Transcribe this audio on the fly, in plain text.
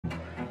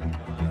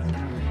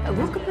I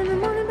woke up in the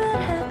morning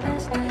about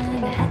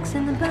 9:30. The hacks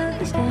and the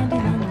bugs standing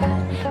on the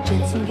line.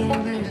 Jensen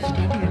gamblers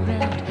standing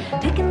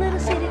around, picking little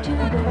city to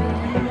bury.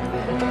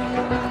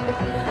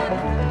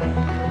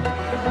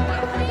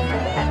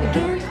 I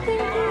began to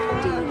think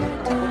I'd do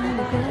that time.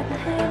 I grabbed my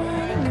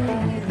head and I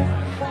laid it.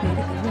 Made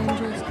it the run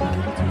just a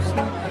little too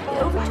slow. It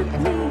overtook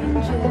me in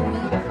Jericho.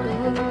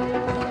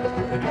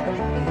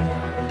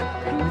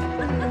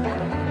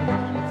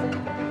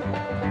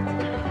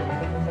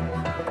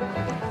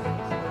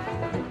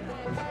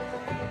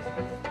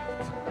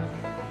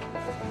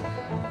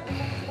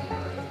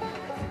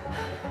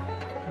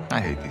 I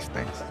hate these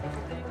things.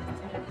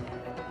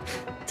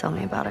 Tell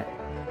me about it.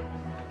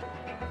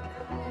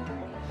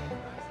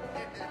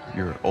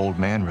 Your old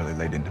man really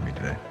laid into me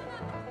today.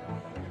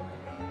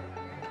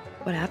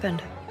 What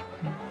happened?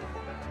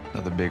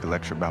 Another big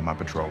lecture about my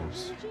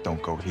patrols.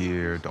 Don't go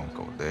here, don't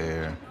go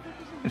there.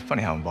 It's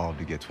funny how involved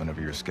he gets whenever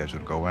you're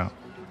scheduled to go out.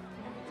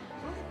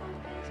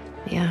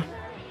 Yeah.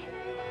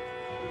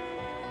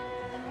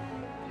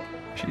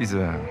 She's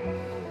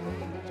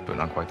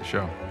putting on quite the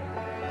show.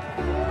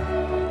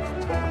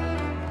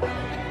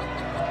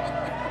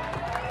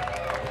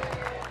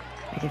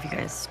 I give you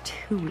guys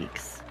 2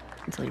 weeks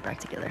until you're back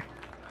together.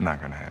 Not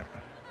gonna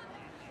happen.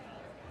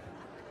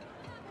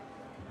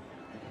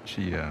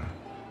 She,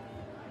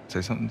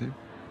 say something to you?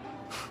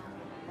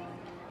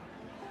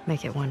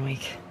 Make it 1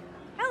 week.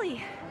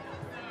 Ellie!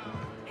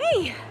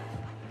 Hey!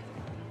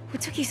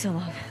 What took you so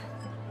long?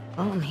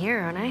 Well, I'm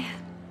here, aren't I?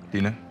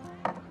 Dina?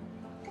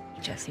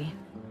 Jesse.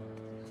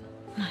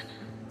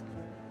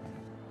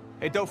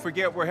 Hey, don't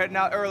forget, we're heading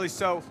out early,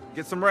 so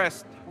get some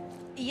rest.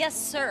 Yes,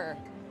 sir.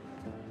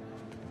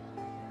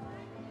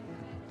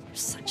 You're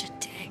such a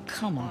dick.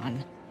 Come on.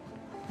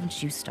 Why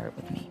don't you start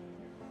with me?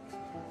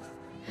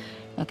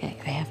 Okay,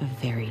 I have a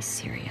very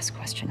serious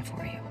question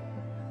for you.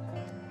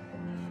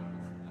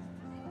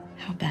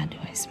 How bad do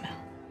I smell?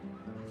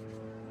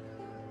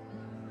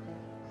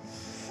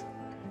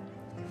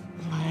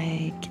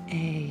 Like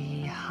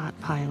a hot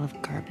pile of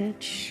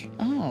garbage?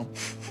 Oh,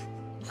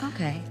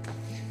 okay.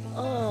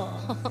 Oh.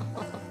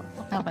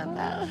 How about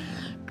that?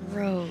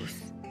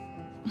 Gross.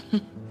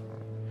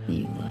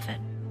 You love it.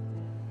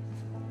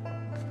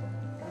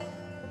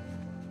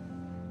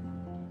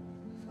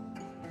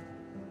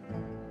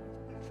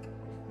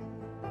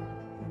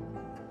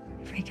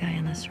 Every guy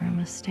in this room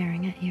is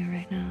staring at you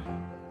right now.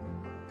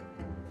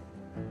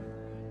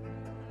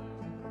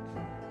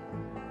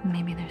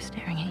 Maybe they're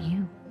staring at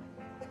you.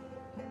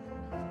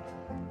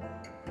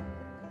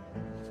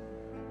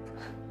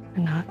 Or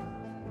not.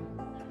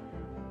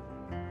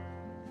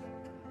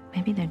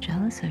 Maybe they're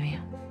jealous of you.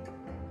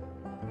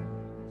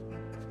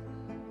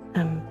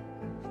 I'm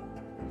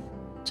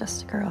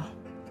just a girl,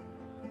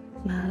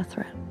 not a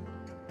threat.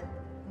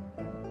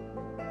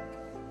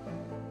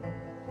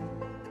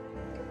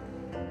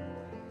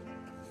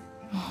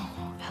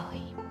 Oh,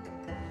 Ellie.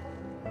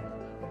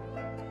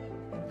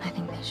 I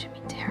think they should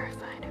be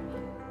terrified of you.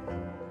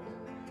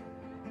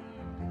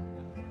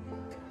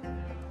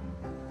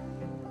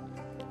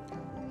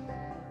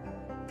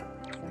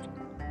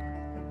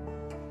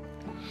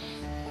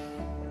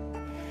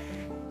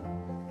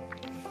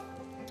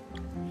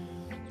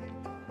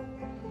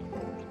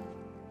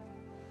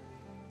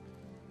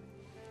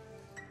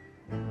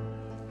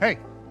 Hey,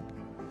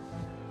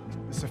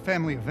 this is a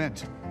family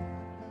event.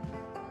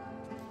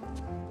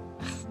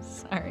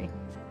 Sorry.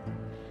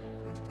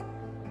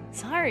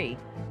 Sorry.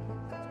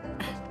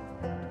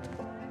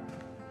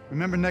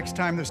 Remember next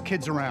time there's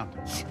kids around.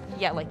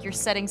 Yeah, like you're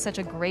setting such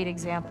a great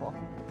example.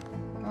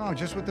 Oh,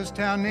 just what this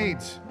town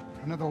needs.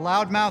 Another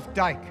loudmouth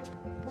dyke.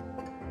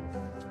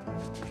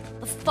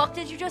 The fuck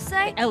did you just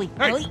say? Ellie,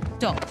 Ellie,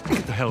 don't.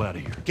 Get the hell out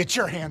of here. Get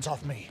your hands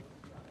off me.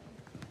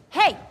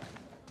 Hey!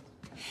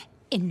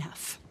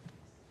 Enough.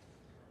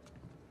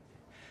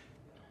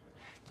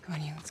 Come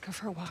on, you. Let's go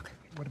for a walk.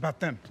 What about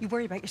them? You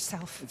worry about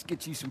yourself. Let's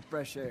get you some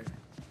fresh air.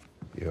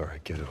 You all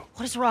right, kiddo?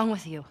 What is wrong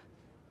with you?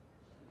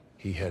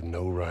 He had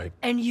no right.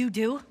 And you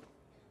do?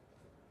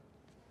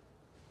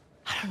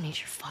 I don't need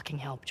your fucking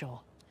help,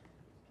 Joel.